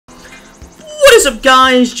What is up,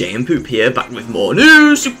 guys? Jay and Poop here, back with more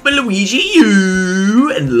new Super Luigi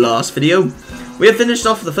U. In the last video, we have finished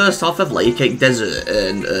off the first half of Layer Cake Desert,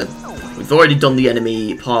 and we've already done the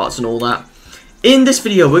enemy parts and all that. In this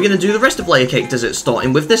video, we're going to do the rest of Layer Cake Desert,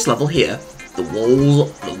 starting with this level here. The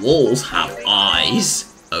walls have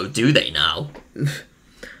eyes. Oh, do they now?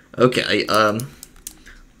 Okay,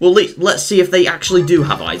 well, let's see if they actually do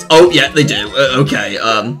have eyes. Oh, yeah, they do. Okay,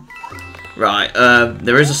 right,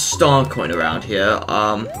 there is a star coin around here,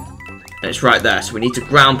 and it's right there, so we need to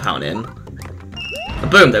ground pound him. And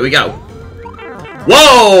boom, there we go.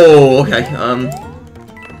 Whoa! Okay,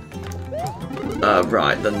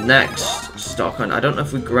 right, the next star coin, I don't know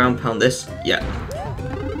if we ground pound this yet.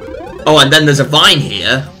 Oh, and then there's a vine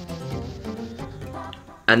here.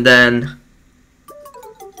 And then...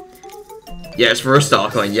 yeah, it's for a star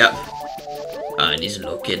coin, yep. And he's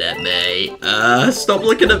looking at me. Stop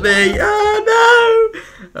looking at me. No!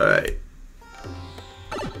 Alright.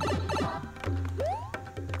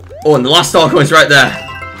 Oh, and the last star coin's right there.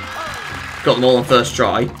 Got them all on first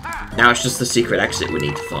try. Now it's just the secret exit we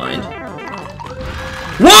need to find.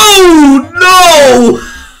 Whoa! No!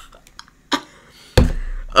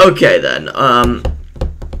 Okay then,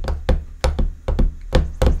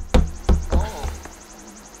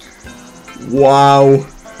 wow.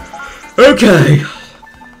 Okay.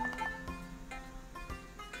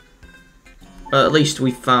 At least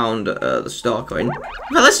we found the star coin.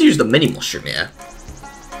 Now let's use the mini mushroom here.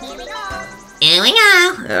 Here we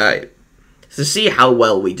go. Alright. To see how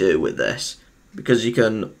well we do with this. Because you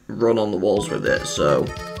can run on the walls with it, so...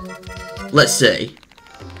 let's see.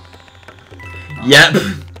 Yep.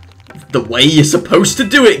 The way you're supposed to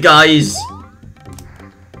do it, guys.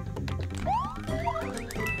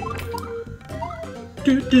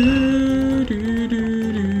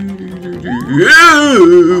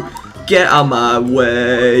 Get out my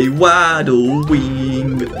way, waddle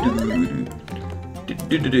wing.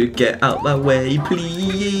 Get out my way,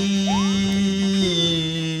 please.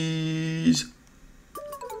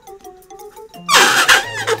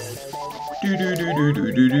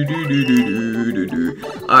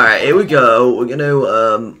 Alright, here we go. We're gonna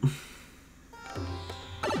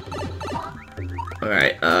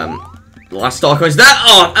alright, the last star coin's there.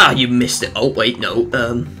 Oh, you missed it. Oh, wait, no.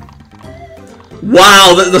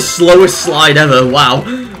 Wow, the slowest slide ever. Wow.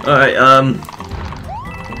 Alright, yay!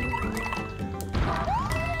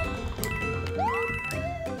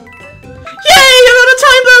 I got a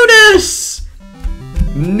time bonus!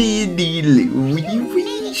 Mini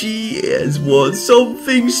Luigi has won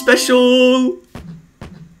something special.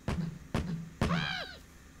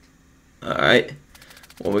 Alright.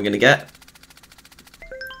 What are we gonna get?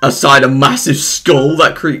 Aside a massive skull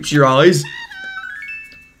that creeps your eyes.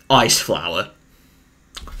 Ice flower.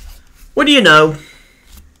 What do you know?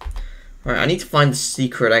 Alright, I need to find the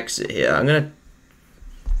secret exit here. I'm gonna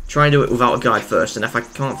try and do it without a guide first, and if I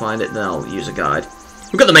can't find it, then I'll use a guide.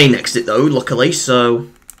 We've got the main exit though, luckily, so...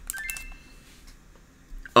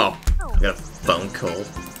 oh, I got a phone call.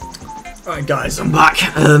 Alright guys, I'm back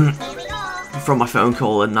from my phone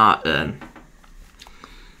call and that, and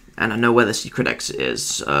I know where the secret exit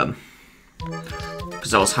is,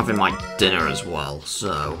 because I was having my dinner as well,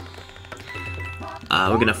 so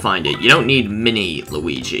we're gonna find it. You don't need mini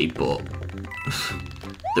Luigi, but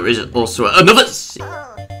there is also another.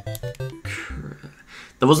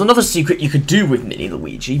 There was another secret you could do with mini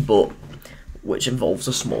Luigi, but which involves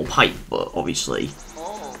a small pipe. But obviously,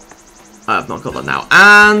 I've not got that now.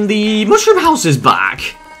 And the mushroom house is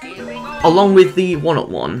back, along with the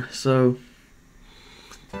one-up-one. So.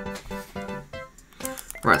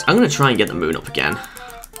 Right, I'm gonna try and get the moon up again.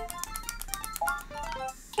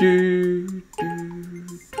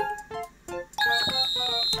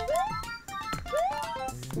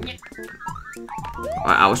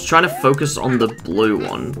 Right, I was trying to focus on the blue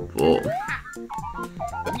one, but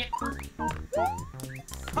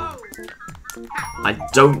I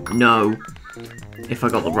don't know if I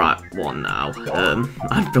got the right one now.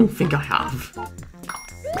 I don't think I have.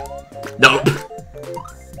 Nope.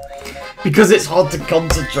 Because it's hard to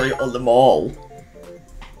concentrate on them all.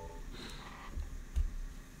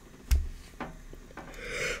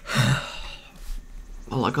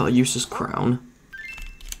 Well, I got a useless crown.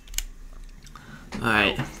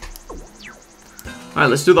 Alright. Alright,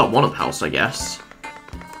 let's do that one-up house, I guess.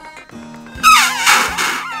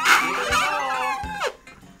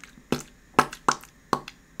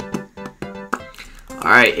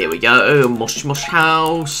 Alright, here we go. Mush Mush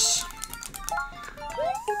House.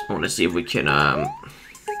 I want to see if we can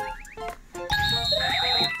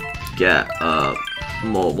get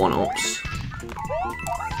more one-ups.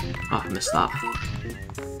 Oh, I missed that.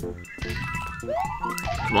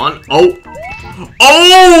 Come on. Oh!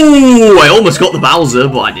 Oh! I almost got the Bowser,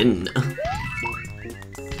 but I didn't.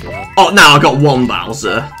 Oh, now I got one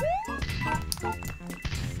Bowser.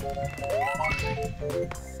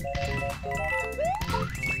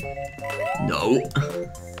 No.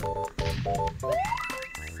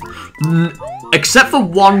 Except for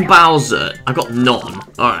one Bowser, I got none.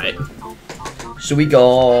 Alright. So we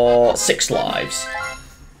got 6 lives.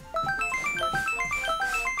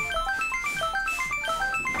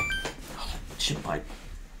 Should my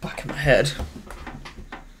back of my head.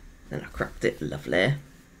 Then I cracked it. Lovely.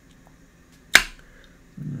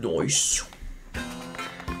 Nice.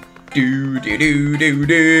 Do do do do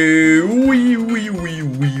do. Wee wee wee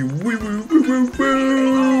wee wee wee wee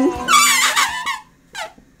wee.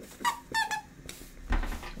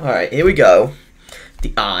 Alright, here we go.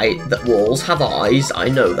 The walls have eyes, I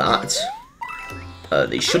know that.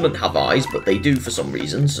 They shouldn't have eyes, but they do for some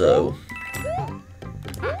reason, so...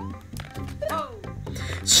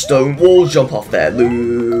 Stone wall, jump off there,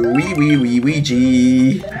 Luigi.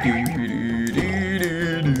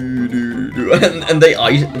 And their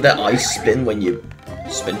eyes spin when you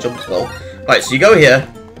spin jump as well. Alright, so you go here,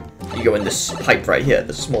 you go in this pipe right here,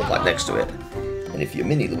 there's a small pipe next to it. And if you're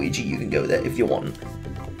Mini Luigi, you can go there if you want.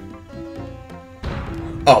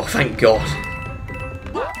 Oh, thank God.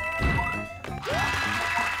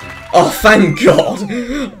 Oh, thank God.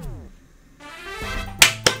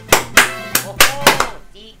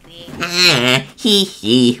 Hee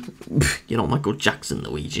hee. You're not Michael Jackson,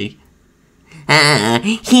 Luigi.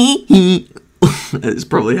 Hee hee. It's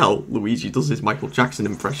probably how Luigi does his Michael Jackson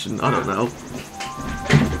impression. I don't know.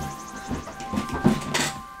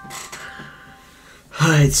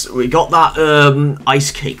 Right, so we got that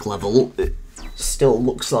ice cake level. It still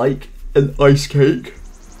looks like an ice cake.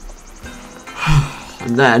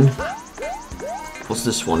 And then what's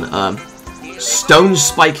this one? Stone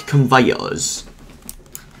spike conveyors.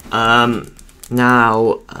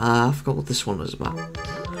 Now I forgot what this one was about.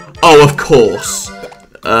 Oh, of course.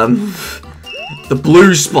 The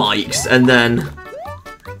blue spikes, and then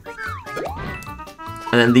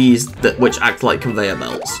these which act like conveyor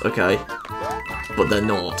belts. Okay, but they're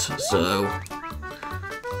not. So.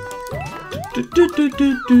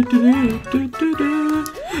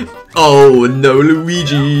 Oh no,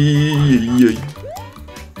 Luigi!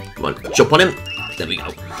 Come on, jump on him. There we go.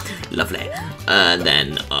 Lovely. And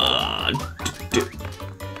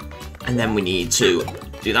then we need to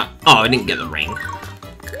do that. Oh, I didn't get the ring.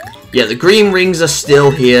 Yeah, the green rings are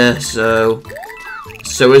still here, so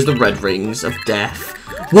is the red rings of death.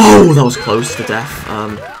 Whoa, that was close to death.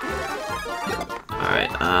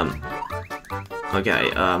 Alright,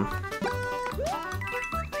 okay,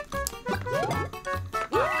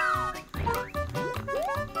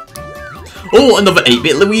 oh, another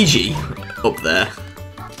 8-bit Luigi up there.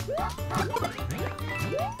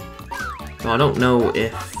 So I don't know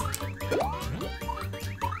if...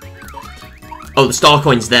 Oh, the star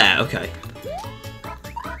coin's there, okay.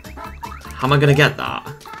 How am I gonna get that?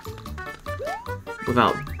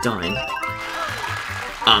 Without dying.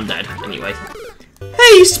 I'm dead, anyway.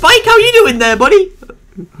 Hey, Spike, how you doing there, buddy?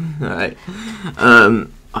 Alright.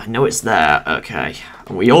 I know it's there, okay.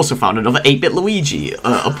 And we also found another 8-bit Luigi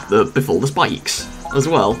up before the spikes as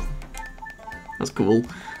well. That's cool.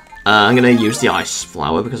 I'm gonna use the ice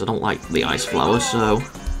flower because I don't like the ice flower, so...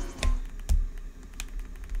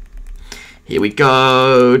 Here we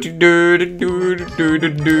go. Whoa,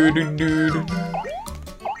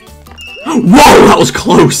 that was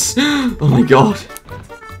close. Oh my God.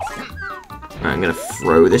 Right, I'm gonna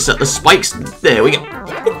throw this at the spikes. There we go.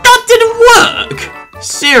 That didn't work.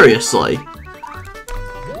 Seriously.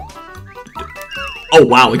 Oh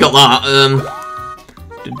wow, we got that.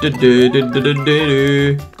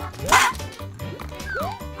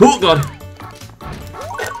 Oh God.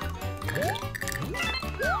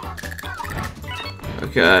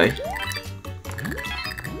 Okay.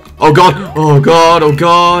 Oh God! Oh God! Oh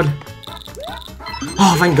God!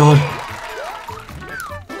 Oh, thank God!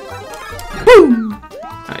 Boom!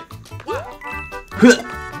 Right.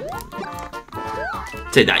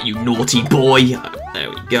 Take that, you naughty boy! There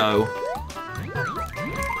we go.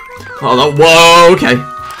 Oh, no, whoa! Okay.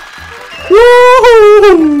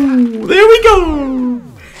 Woo! There we go!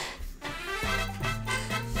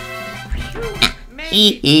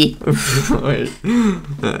 Right.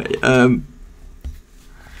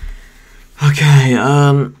 Okay,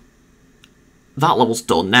 that level's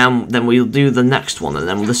done. Now, then we'll do the next one, and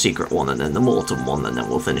then the secret one, and then the Morton one, and then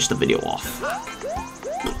we'll finish the video off.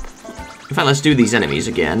 In fact, let's do these enemies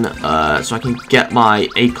again, so I can get my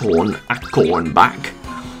acorn back.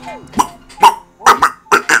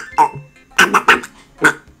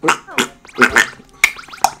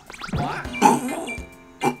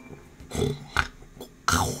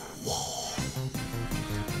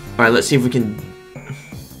 Alright, let's see if we can...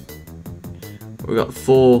 We got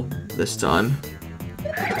 4 this time.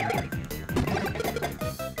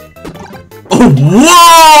 Oh,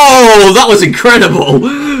 whoa! That was incredible!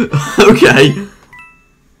 Okay. And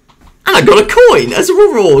I got a coin as a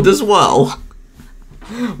reward as well.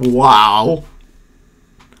 Wow.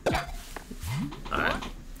 Alright.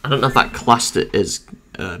 I don't know if that classed it as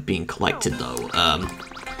being collected though.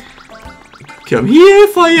 Come here,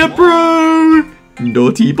 fire bro!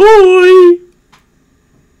 Naughty boy!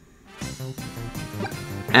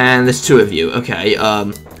 And there's 2 of you. Okay,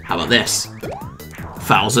 how about this?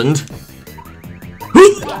 1,000.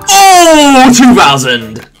 Oh!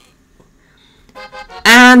 2,000!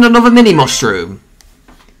 And another mini mushroom.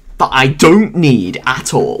 That I don't need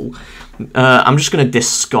at all. I'm just gonna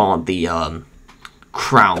discard the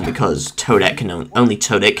crown because Toadette can only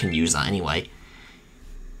Toadette can use that anyway.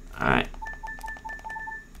 Alright.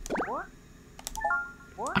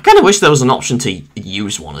 I kind of wish there was an option to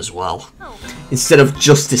use one as well, instead of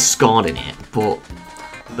just discarding it, but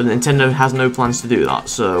Nintendo has no plans to do that,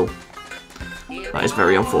 so that is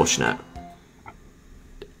very unfortunate.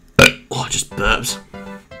 Oh, just burps.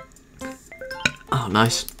 Oh,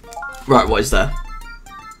 nice. Right, what is there?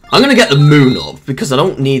 I'm gonna get the moon up because I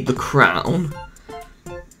don't need the crown,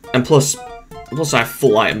 and plus I have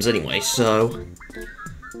full items anyway, so.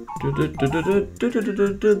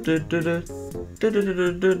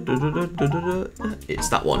 It's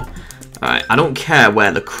that one. Alright, I don't care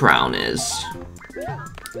where the crown is.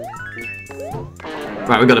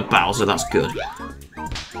 Right, we got a Bowser, that's good.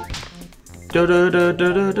 I'm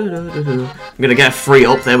gonna get a free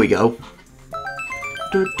up, there we go.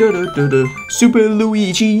 Super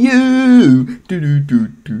Luigi U!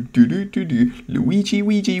 Luigi,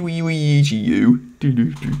 Luigi U!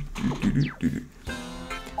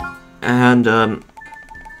 And,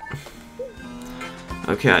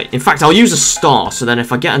 okay, in fact, I'll use a star, so then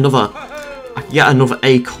if I get another, I can get another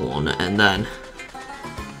acorn, and then,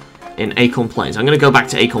 in Acorn Plains, I'm gonna go back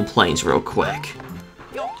to Acorn Plains real quick.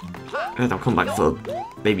 And I'll come back for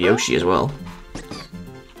Baby Yoshi as well.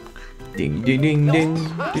 Ding, ding, ding, ding.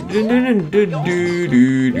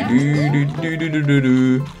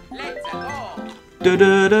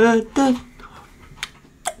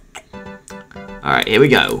 Alright, here we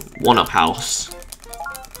go. 1-up house.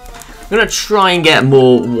 I'm gonna try and get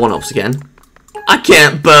more 1-ups again. I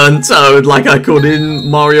can't burn Toad like I could in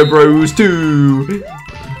Mario Bros. 2.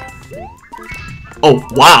 Oh,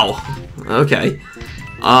 wow. Okay.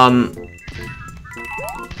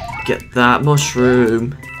 Get that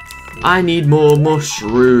mushroom. I need more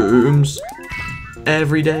mushrooms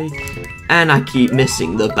every day. And I keep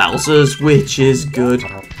missing the Bowsers, which is good.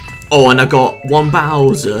 Oh, and I got 1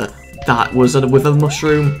 Bowser. That was with a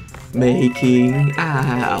mushroom making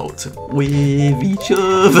out with each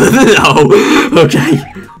other. Oh, okay.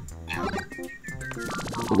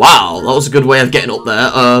 Wow, that was a good way of getting up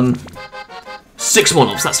there. 6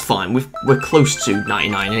 1-ups, that's fine. We're close to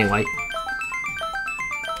 99 anyway.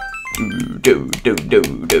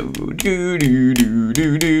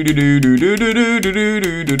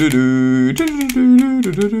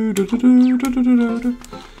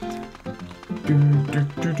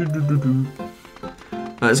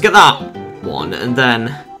 Let's get that one, and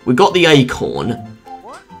then we got the acorn.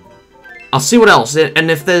 I'll see what else,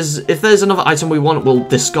 and if there's another item we want, we'll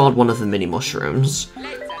discard one of the mini mushrooms.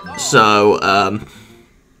 So,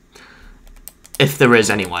 if there is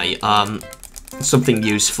anyway, something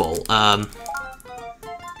useful. No,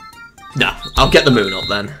 I'll get the moon up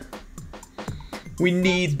then. We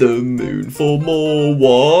need the moon for more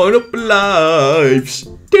 1-up lives.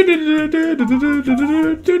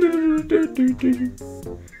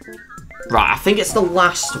 Right, I think it's the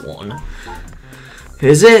last one.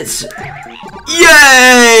 Is it?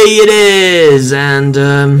 Yay! It is! And,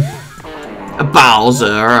 a Bowser,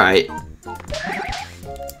 alright.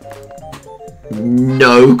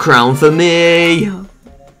 No crown for me! And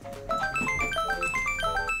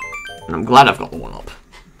I'm glad I've got the 1-up.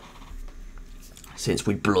 Since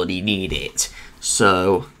we bloody need it.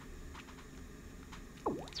 So...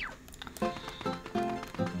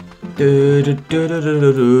 Let's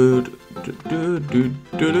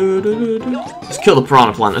kill the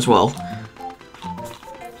piranha plant as well.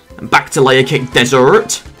 And back to Layer Cake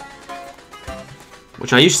Desert.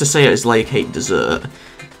 Which I used to say it as Layer Cake Dessert.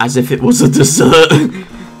 As if it was a dessert.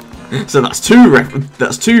 So that's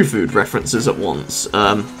two food references at once.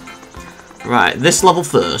 Right, this level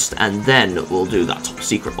first, and then we'll do that top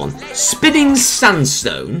secret one. Spinning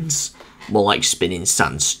Sandstones. More like Spinning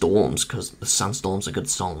Sandstorms, because the Sandstorm's a good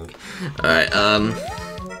song. Alright,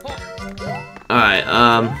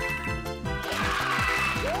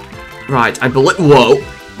 Right, I believe... Whoa!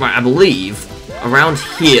 Right, I believe around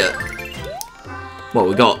here... Well,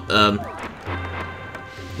 we got, I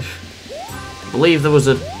believe there was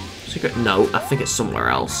a secret note. I think it's somewhere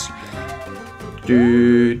else.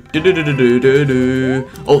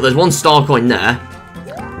 Oh, there's one star coin there.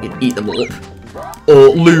 You can eat them up. Or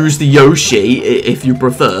lose the Yoshi, if you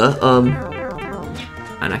prefer.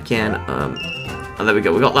 And I can, oh, there we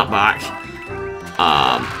go. We got that back.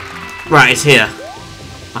 Right, it's here.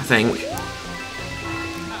 I think.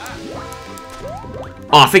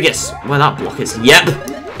 Oh, I think it's where that block is. Yep,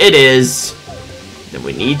 it is. Then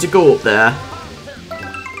we need to go up there.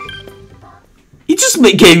 He just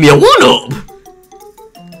gave me a 1-up.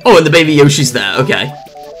 Oh, and the baby Yoshi's there. Okay.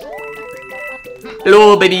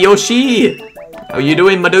 Hello, baby Yoshi. How you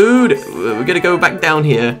doing, my dude? We're gonna go back down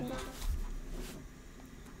here.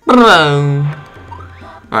 Alright,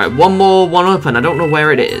 one more 1-up, and I don't know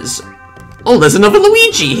where it is. Oh, there's another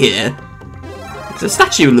Luigi here. It's a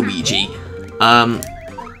statue Luigi. And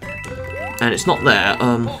it's not there,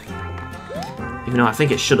 even though I think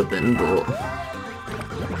it should have been, but...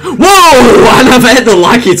 Whoa! And I've hit the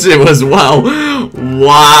Lakitu as well!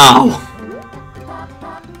 Wow!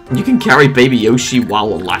 You can carry Baby Yoshi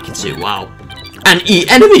while on Lakitu, wow. And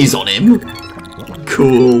eat enemies on him!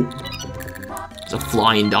 Cool. It's a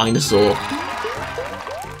flying dinosaur.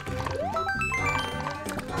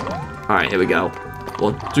 Alright, here we go.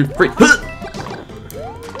 1, 2, 3.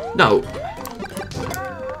 No.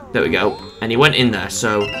 There we go. And he went in there,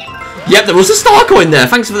 so... Yep, there was a star coin there.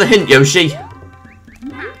 Thanks for the hint, Yoshi.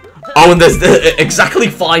 Oh, and there's exactly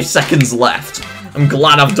 5 seconds left. I'm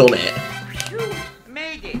glad I've done it.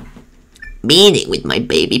 Made it with my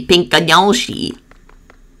baby pink Yoshi.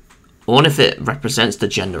 I wonder if it represents the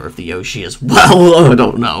gender of the Yoshi as well. I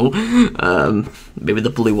don't know. Maybe the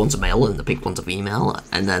blue one's a male and the pink one's a female.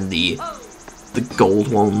 And then the gold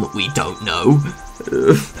one, we don't know.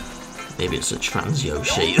 Maybe it's a trans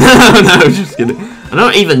Yoshi. No, just kidding. I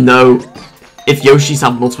don't even know if Yoshis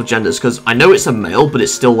have multiple genders, because I know it's a male, but it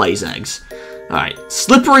still lays eggs. Alright.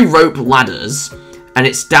 Slippery rope ladders, and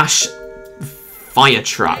it's dash fire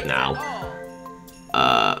trap now.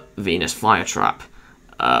 Venus fire trap.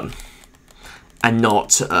 And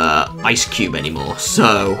not Ice Cube anymore.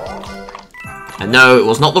 So, and no, it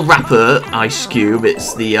was not the rapper Ice Cube,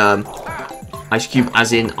 it's the Ice Cube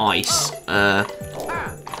as in ice.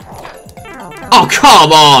 Oh,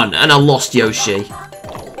 come on! And I lost Yoshi.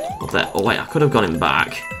 Oh, wait, I could have got him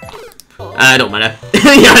back. Don't matter.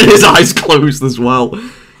 He had his eyes closed as well.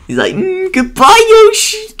 He's like, goodbye,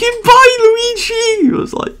 Yoshi! Goodbye, Luigi! I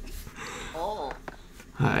was like...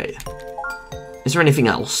 Alright. Is there anything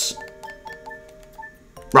else?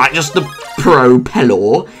 Right, just the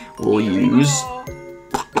propeller we'll use.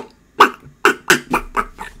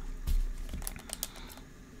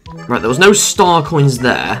 Right, there was no star coins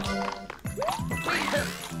there.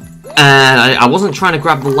 And I wasn't trying to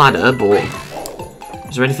grab the ladder, but...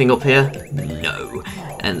 Is there anything up here? No.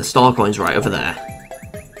 And the star coin's right over there.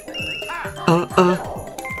 Oh,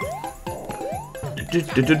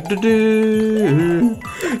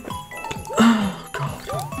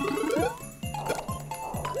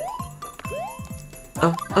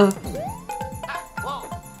 God.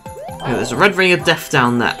 Okay, there's a red ring of death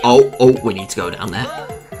down there. Oh, we need to go down there.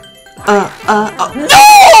 No!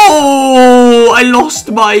 I lost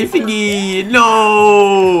my thingy!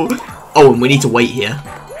 No! Oh, and we need to wait here.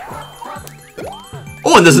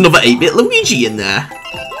 Oh, and there's another 8-bit Luigi in there.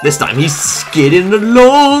 This time he's skidding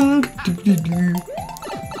along.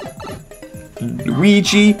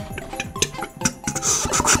 Luigi.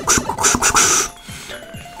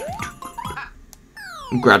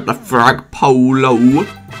 Grab the frag polo.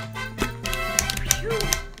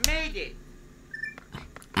 Made it.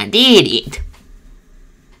 I did it.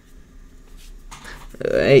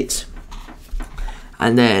 Alright.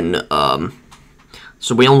 And then,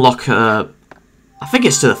 so we unlock, I think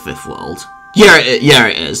it's to the 5th world. Yeah,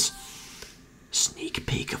 it is. Sneak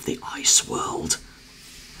peek of the ice world.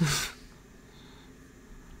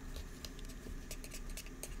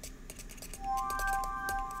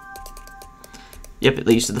 Yep, it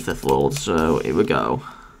leads to the 5th world, so here we go.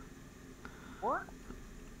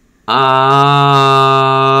 Why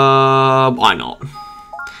not?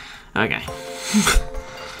 Okay.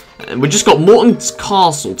 We just got Morton's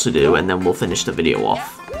Castle to do, and then we'll finish the video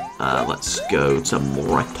off. Let's go to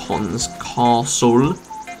Morton's Castle.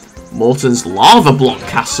 Morton's Lava Block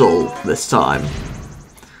Castle this time.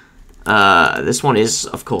 This one is,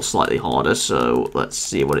 of course, slightly harder, so let's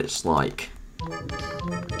see what it's like.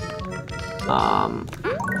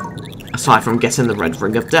 Aside from getting the red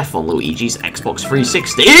ring of death on Luigi's Xbox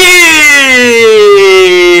 360.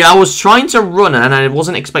 I was trying to run and I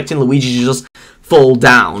wasn't expecting Luigi to just fall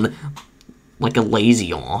down like a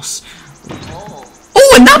lazy arse.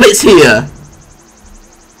 Oh, and Nabbit's here!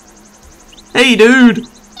 Hey, dude!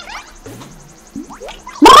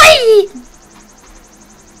 Bye!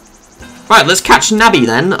 Right, let's catch Nabby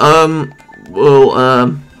then.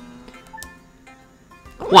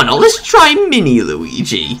 Why not? Let's try Mini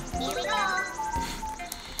Luigi.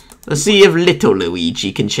 Let's see if little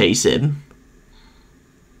Luigi can chase him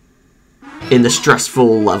in the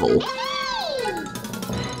stressful level.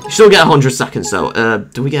 You still get 100 seconds though.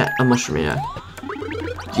 Do we get a mushroom here?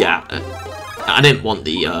 Yeah. I didn't want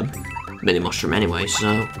the mini mushroom anyway, so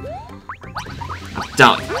I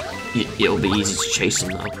doubt it'll be easy to chase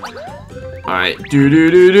him though. Alright.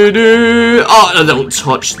 Oh, no, don't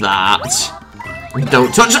touch that.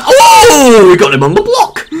 Don't touch it. Oh, we got him on the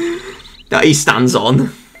block that he stands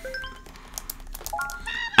on.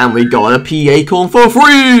 And we got a pea acorn for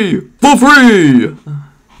free! For free!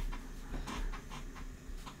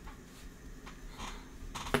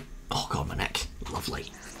 Oh god, my neck.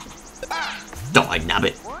 Lovely. Die,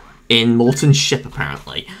 Nabbit. In Molten Ship,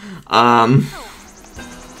 apparently. Right,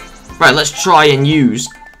 let's try and use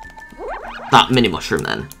that mini mushroom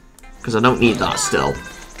then. Because I don't need that still.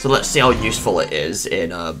 So let's see how useful it is in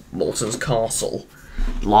Molten's Castle.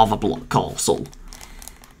 Lava Block Castle.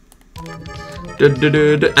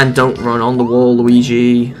 And don't run on the wall,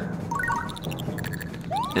 Luigi.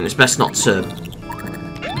 And it's best not to,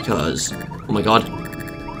 because, oh my god.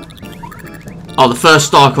 Oh, the first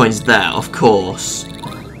star coin's there, of course.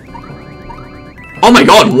 Oh my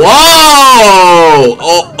god, whoa!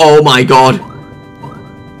 Oh my god.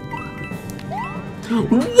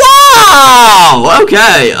 Wow!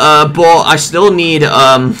 Okay, but I still need,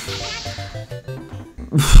 that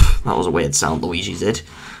was a weird sound Luigi did.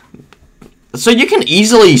 So you can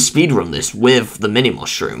easily speedrun this with the mini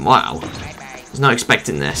mushroom. Wow. I was not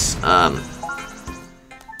expecting this.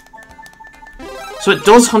 So it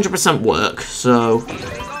does 100% work, so...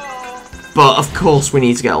 But of course we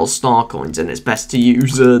need to get all star coins, and it's best to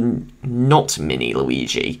use not mini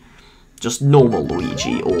Luigi. Just normal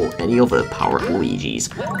Luigi, or any other power-up Luigis.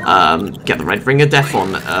 Get the red ring of death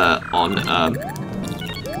on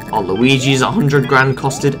Luigi's 100 grand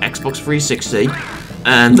costed Xbox 360.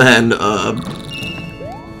 And then,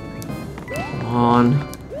 on,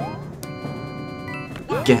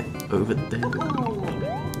 get over there.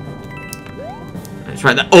 Let's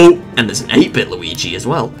try that. Oh, and there's an 8-bit Luigi as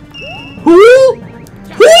well.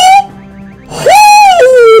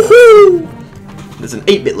 There's an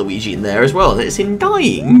 8-bit Luigi in there as well, and it's in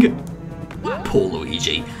dying. Poor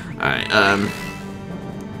Luigi. Alright,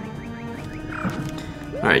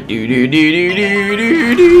 alright,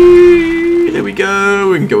 there we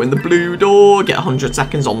go, and go in the blue door, get 100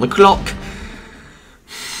 seconds on the clock.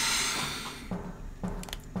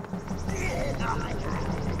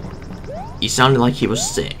 He sounded like he was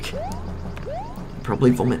sick.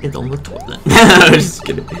 Probably vomited on the toilet. Just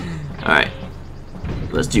kidding. Alright.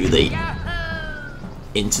 Let's do the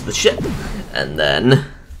into the ship. And then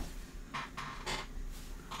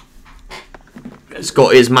he's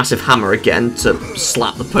got his massive hammer again to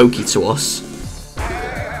slap the pokey to us.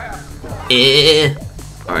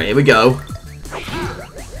 Alright, here we go.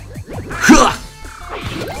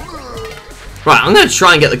 Right, I'm going to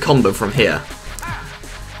try and get the combo from here.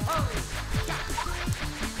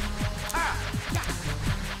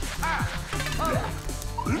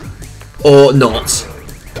 Or not.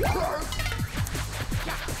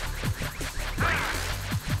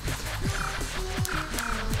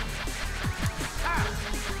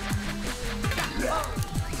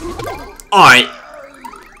 Alright.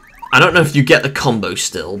 I don't know if you get the combo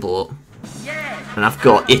still, but... And I've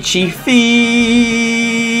got itchy feet!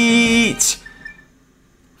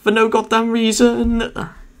 For no goddamn reason.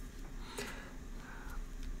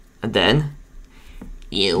 And then...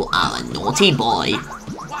 You are a naughty boy.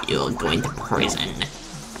 You're going to prison.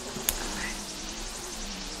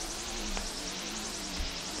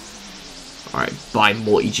 Alright, bye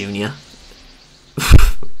Morty Jr.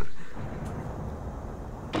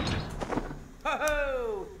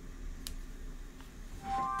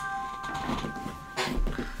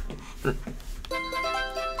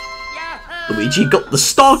 Luigi got the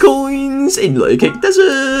star coins in Lake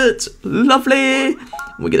Desert. Lovely.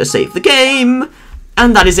 We're gonna save the game.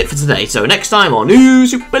 And that is it for today. So next time on Ooh,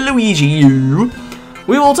 Super Luigi U,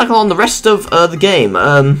 we will tackle on the rest of the game.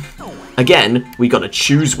 Again, we gotta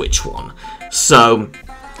choose which one. So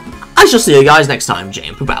I shall see you guys next time.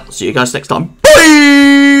 Jane Poop out. See you guys next time. Bye!